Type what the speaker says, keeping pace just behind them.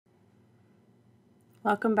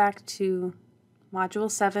Welcome back to Module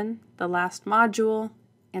 7, the last module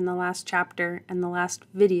and the last chapter and the last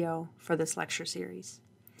video for this lecture series.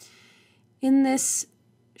 In this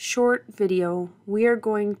short video, we are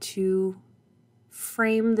going to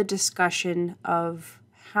frame the discussion of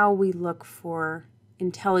how we look for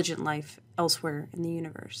intelligent life elsewhere in the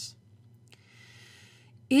universe.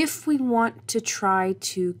 If we want to try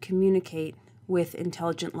to communicate with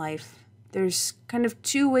intelligent life, there's kind of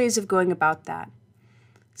two ways of going about that.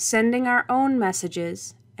 Sending our own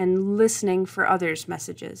messages and listening for others'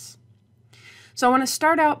 messages. So I want to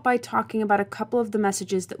start out by talking about a couple of the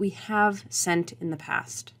messages that we have sent in the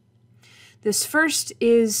past. This first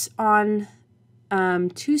is on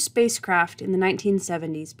two spacecraft in the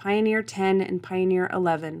 1970s, Pioneer 10 and Pioneer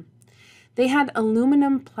 11. They had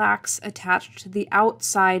aluminum plaques attached to the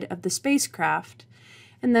outside of the spacecraft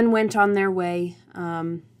and then went on their way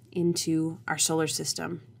into our solar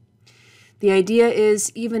system. The idea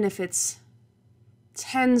is, even if it's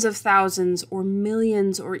tens of thousands or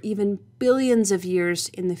millions or even billions of years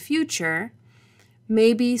in the future,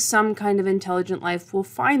 maybe some kind of intelligent life will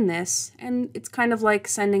find this, and it's kind of like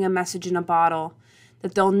sending a message in a bottle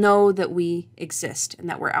that they'll know that we exist and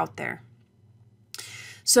that we're out there.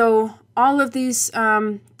 So all of these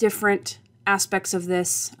different aspects of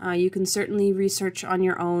this, you can certainly research on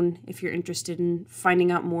your own if you're interested in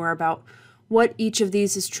finding out more about what each of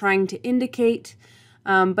these is trying to indicate.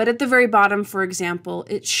 But at the very bottom, for example,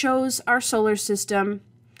 it shows our solar system,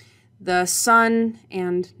 the sun,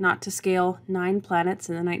 and not to scale 9 planets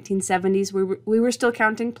in the 1970s. We were still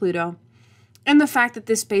counting Pluto, and the fact that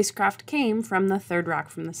this spacecraft came from the third rock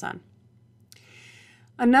from the sun.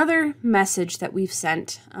 Another message that we've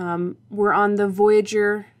sent were on the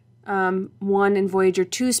Voyager 1 and Voyager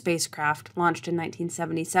 2 spacecraft launched in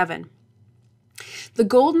 1977. The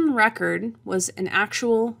golden record was an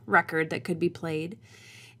actual record that could be played,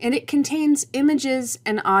 and it contains images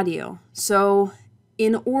and audio. So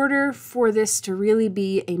in order for this to really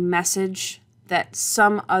be a message that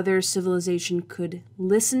some other civilization could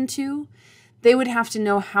listen to, they would have to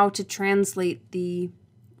know how to translate the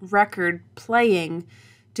record playing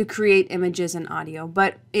to create images and audio.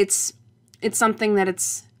 But it's something that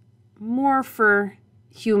it's more for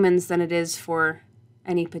humans than it is for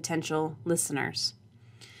any potential listeners.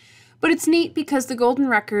 But it's neat because the golden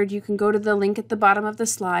record, you can go to the link at the bottom of the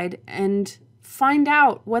slide and find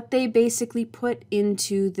out what they basically put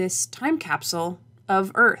into this time capsule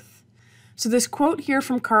of Earth. So this quote here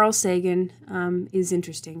from Carl Sagan is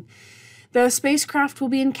interesting. The spacecraft will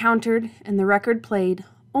be encountered and the record played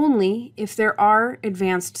only if there are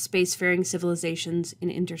advanced spacefaring civilizations in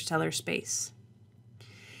interstellar space.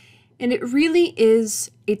 And it really is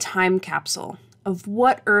a time capsule of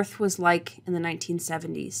what Earth was like in the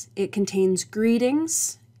 1970s. It contains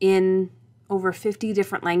greetings in over 50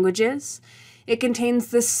 different languages. It contains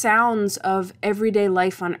the sounds of everyday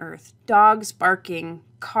life on Earth, dogs barking,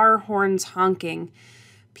 car horns honking,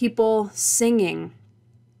 people singing,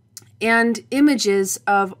 and images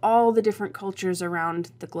of all the different cultures around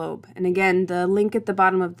the globe. And again, the link at the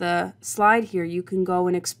bottom of the slide here, you can go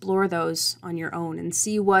and explore those on your own and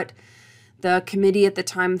see what the committee at the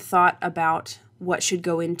time thought about what should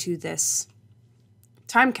go into this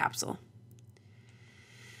time capsule.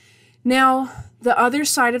 Now, the other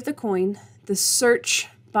side of the coin, the search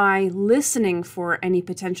by listening for any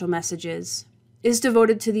potential messages, is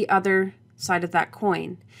devoted to the other side of that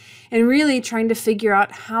coin, and really trying to figure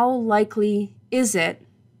out how likely is it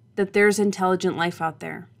that there's intelligent life out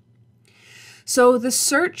there. So the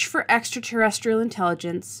Search for Extraterrestrial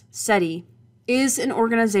Intelligence, SETI, is an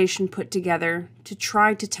organization put together to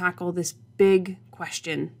try to tackle this big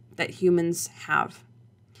question that humans have.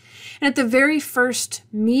 And at the very first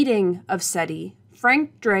meeting of SETI,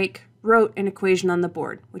 Frank Drake wrote an equation on the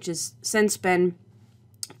board, which has since been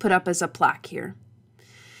put up as a plaque here.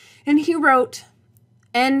 And he wrote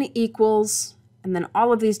n equals, and then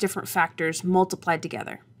all of these different factors multiplied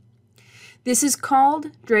together. This is called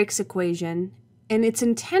Drake's equation, and its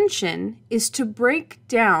intention is to break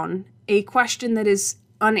down a question that is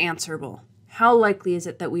unanswerable. How likely is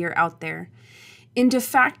it that we are out there? Into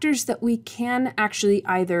factors that we can actually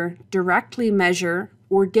either directly measure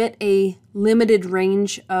or get a limited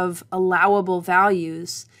range of allowable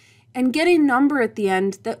values and get a number at the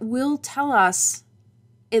end that will tell us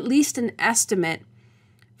at least an estimate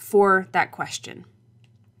for that question.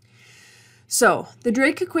 So the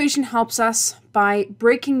Drake equation helps us by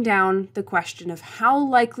breaking down the question of how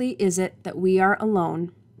likely is it that we are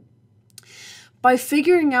alone, by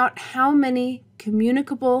figuring out how many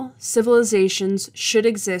communicable civilizations should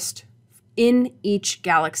exist in each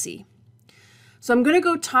galaxy. So I'm going to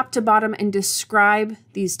go top to bottom and describe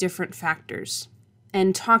these different factors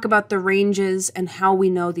and talk about the ranges and how we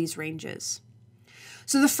know these ranges.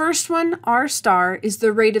 So the first one, R star, is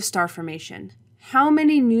the rate of star formation. How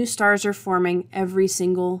many new stars are forming every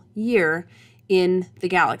single year in the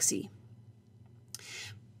galaxy?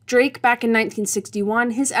 Drake, back in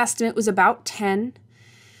 1961, his estimate was about 10.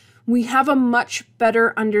 We have a much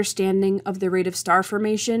better understanding of the rate of star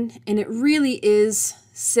formation, and it really is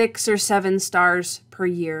 6 or 7 stars per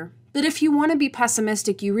year. But if you want to be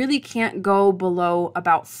pessimistic, you really can't go below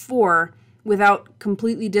about 4 without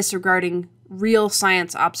completely disregarding real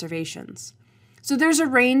science observations. So there's a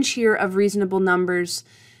range here of reasonable numbers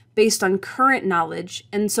based on current knowledge,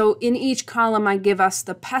 and so in each column I give us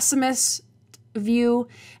the pessimist view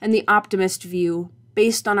and the optimist view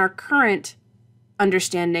based on our current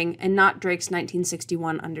understanding and not Drake's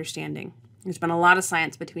 1961 understanding. There's been a lot of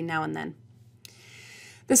science between now and then.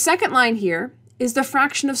 The second line here is the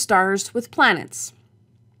fraction of stars with planets.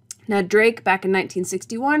 Now Drake, back in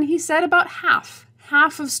 1961, he said about half.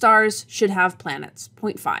 Half of stars should have planets,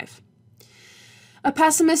 0.5. A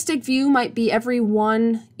pessimistic view might be every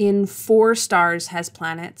 1 in 4 stars has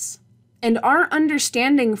planets. And our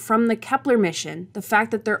understanding from the Kepler mission, the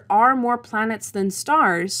fact that there are more planets than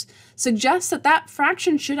stars, suggests that that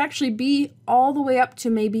fraction should actually be all the way up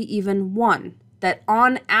to maybe even 1, that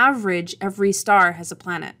on average every star has a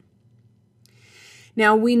planet.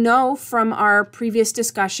 Now we know from our previous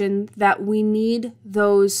discussion that we need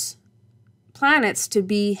those planets to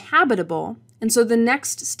be habitable, and so the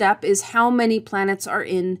next step is how many planets are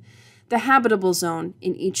in the habitable zone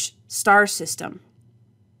in each star system.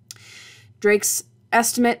 Drake's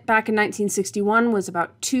estimate back in 1961 was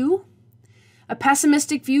about 2. A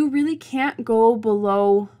pessimistic view really can't go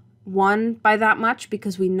below 1 by that much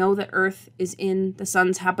because we know that Earth is in the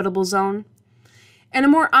sun's habitable zone. And a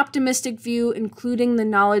more optimistic view, including the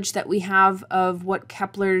knowledge that we have of what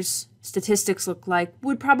Kepler's statistics look like,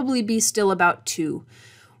 would probably be still about 2.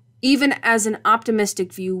 Even as an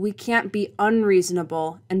optimistic view, we can't be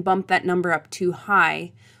unreasonable and bump that number up too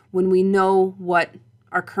high when we know what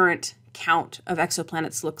our current count of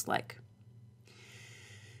exoplanets looks like.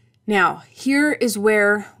 Now, here is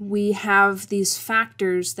where we have these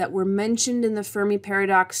factors that were mentioned in the Fermi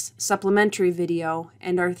Paradox supplementary video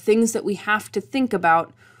and are things that we have to think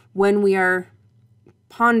about when we are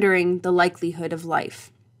pondering the likelihood of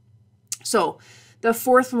life. So, the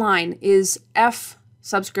fourth line is F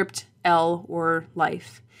subscript L, or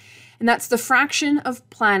life. And that's the fraction of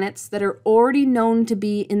planets that are already known to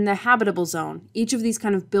be in the habitable zone. Each of these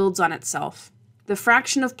kind of builds on itself. The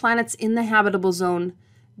fraction of planets in the habitable zone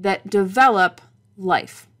that develop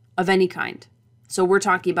life of any kind. So we're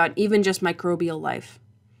talking about even just microbial life.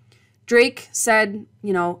 Drake said,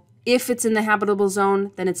 if it's in the habitable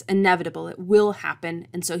zone, then it's inevitable. It will happen.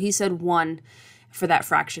 And so he said 1 for that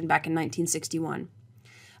fraction back in 1961.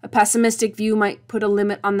 A pessimistic view might put a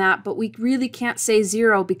limit on that, but we really can't say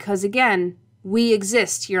 0 because, again, we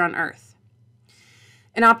exist here on Earth.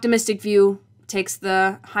 An optimistic view takes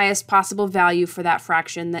the highest possible value for that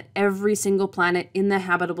fraction that every single planet in the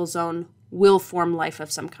habitable zone will form life of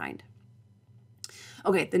some kind.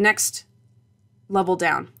 Okay, the next level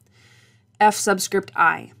down, F subscript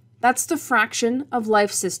I. That's the fraction of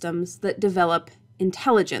life systems that develop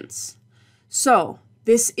intelligence. So,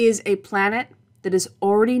 this is a planet that is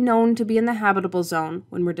already known to be in the habitable zone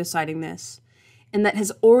when we're deciding this, and that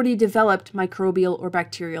has already developed microbial or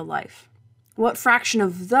bacterial life. What fraction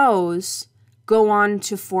of those go on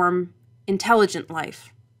to form intelligent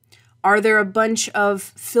life? Are there a bunch of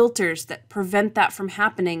filters that prevent that from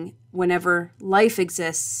happening whenever life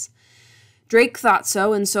exists? Drake thought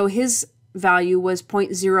so, and so his value was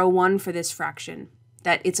 0.01 for this fraction,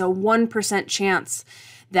 that it's a 1% chance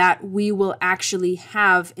that we will actually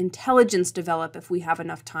have intelligence develop if we have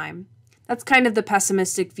enough time. That's kind of the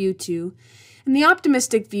pessimistic view too. And the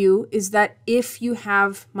optimistic view is that if you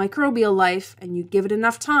have microbial life and you give it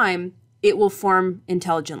enough time, it will form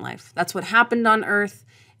intelligent life. That's what happened on Earth.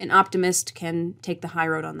 An optimist can take the high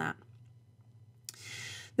road on that.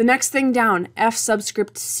 The next thing down, F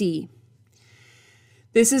subscript C.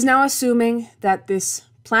 This is now assuming that this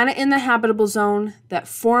planet in the habitable zone that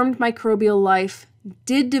formed microbial life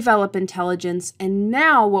did develop intelligence, and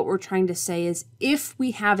now what we're trying to say is if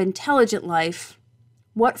we have intelligent life,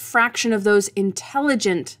 what fraction of those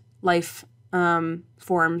intelligent life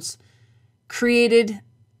forms created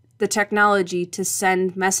the technology to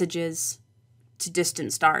send messages to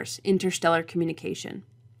distant stars, interstellar communication?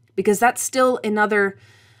 Because that's still another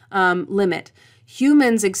limit.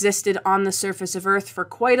 Humans existed on the surface of Earth for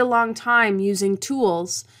quite a long time using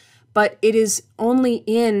tools, but it is only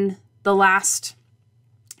in the last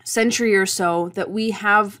century or so that we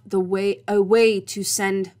have a way to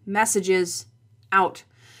send messages out.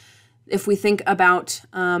 If we think about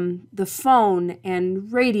the phone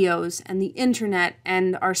and radios and the internet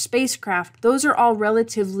and our spacecraft, those are all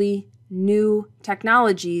relatively new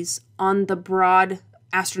technologies on the broad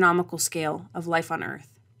astronomical scale of life on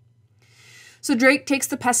Earth. So Drake takes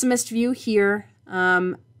the pessimist view here,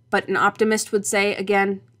 but an optimist would say,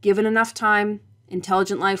 again, given enough time,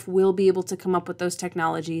 intelligent life will be able to come up with those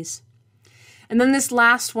technologies. And then this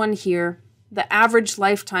last one here, the average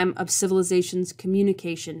lifetime of civilization's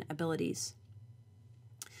communication abilities.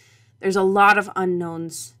 There's a lot of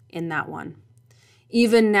unknowns in that one.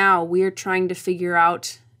 Even now, we are trying to figure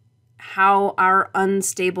out how our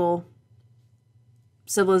unstable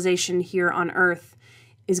civilization here on Earth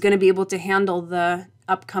is going to be able to handle the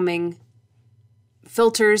upcoming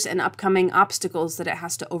filters and upcoming obstacles that it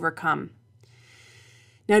has to overcome.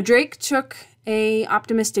 Now, Drake took an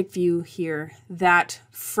optimistic view here that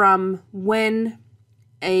from when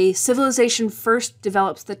a civilization first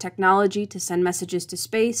develops the technology to send messages to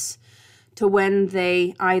space to when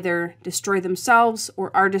they either destroy themselves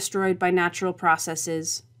or are destroyed by natural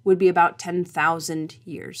processes would be about 10,000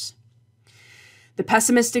 years. The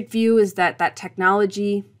pessimistic view is that that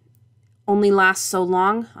technology only lasts so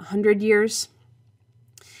long, 100 years.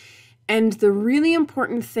 And the really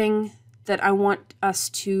important thing that I want us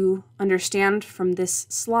to understand from this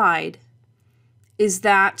slide is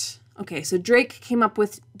that, okay, so Drake came up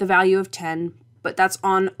with the value of 10, but that's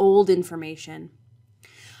on old information.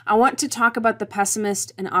 I want to talk about the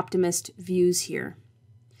pessimist and optimist views here.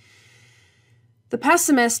 The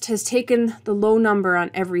pessimist has taken the low number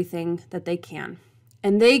on everything that they can,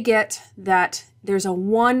 and they get that there's a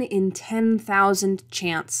 1 in 10,000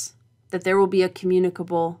 chance that there will be a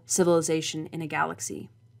communicable civilization in a galaxy.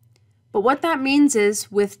 But what that means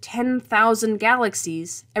is with 10,000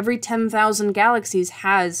 galaxies, every 10,000 galaxies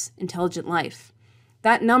has intelligent life.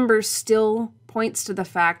 That number still points to the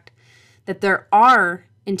fact that there are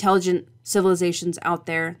intelligent civilizations out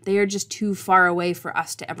there. They are just too far away for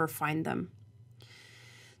us to ever find them.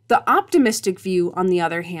 The optimistic view, on the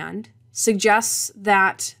other hand, suggests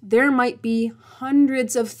that there might be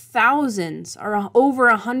hundreds of thousands or over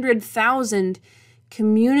 100,000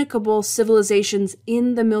 communicable civilizations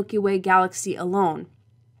in the Milky Way galaxy alone.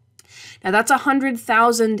 Now that's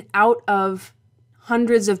 100,000 out of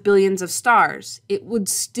hundreds of billions of stars. It would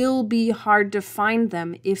still be hard to find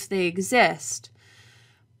them if they exist,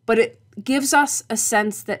 but it gives us a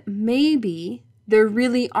sense that maybe there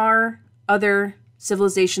really are other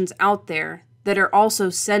civilizations out there that are also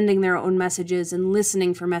sending their own messages and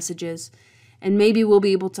listening for messages, and maybe we'll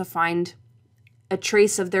be able to find a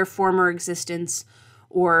trace of their former existence,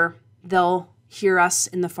 or they'll hear us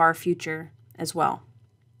in the far future as well.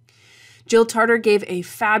 Jill Tarter gave a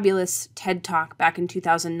fabulous TED Talk back in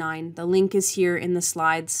 2009. The link is here in the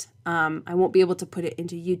slides. I won't be able to put it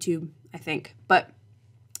into YouTube, I think, but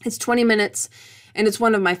it's 20 minutes, and it's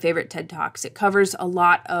one of my favorite TED Talks. It covers a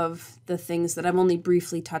lot of the things that I've only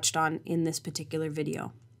briefly touched on in this particular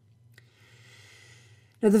video.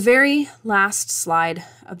 Now, the very last slide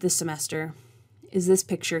of the semester is this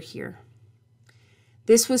picture here.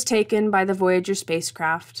 This was taken by the Voyager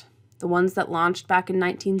spacecraft, the ones that launched back in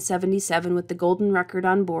 1977 with the golden record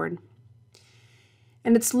on board.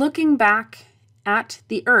 And it's looking back at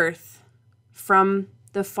the Earth from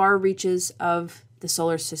the far reaches of the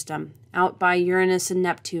solar system, out by Uranus and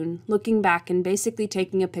Neptune, looking back and basically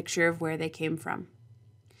taking a picture of where they came from.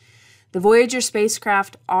 The Voyager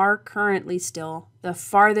spacecraft are currently still the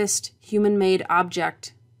farthest human-made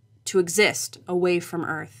object to exist away from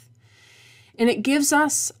Earth. And it gives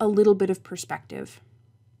us a little bit of perspective.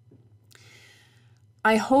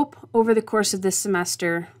 I hope over the course of this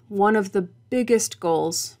semester, one of the biggest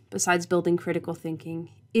goals, besides building critical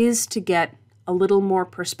thinking, is to get a little more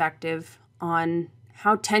perspective on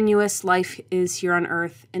how tenuous life is here on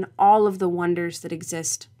Earth and all of the wonders that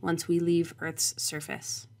exist once we leave Earth's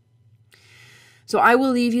surface. So I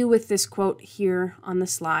will leave you with this quote here on the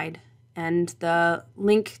slide, and the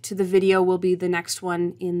link to the video will be the next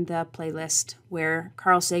one in the playlist, where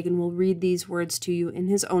Carl Sagan will read these words to you in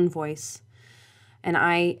his own voice. And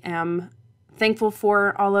I am thankful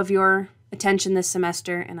for all of your attention this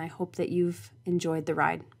semester, and I hope that you've enjoyed the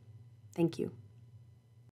ride. Thank you.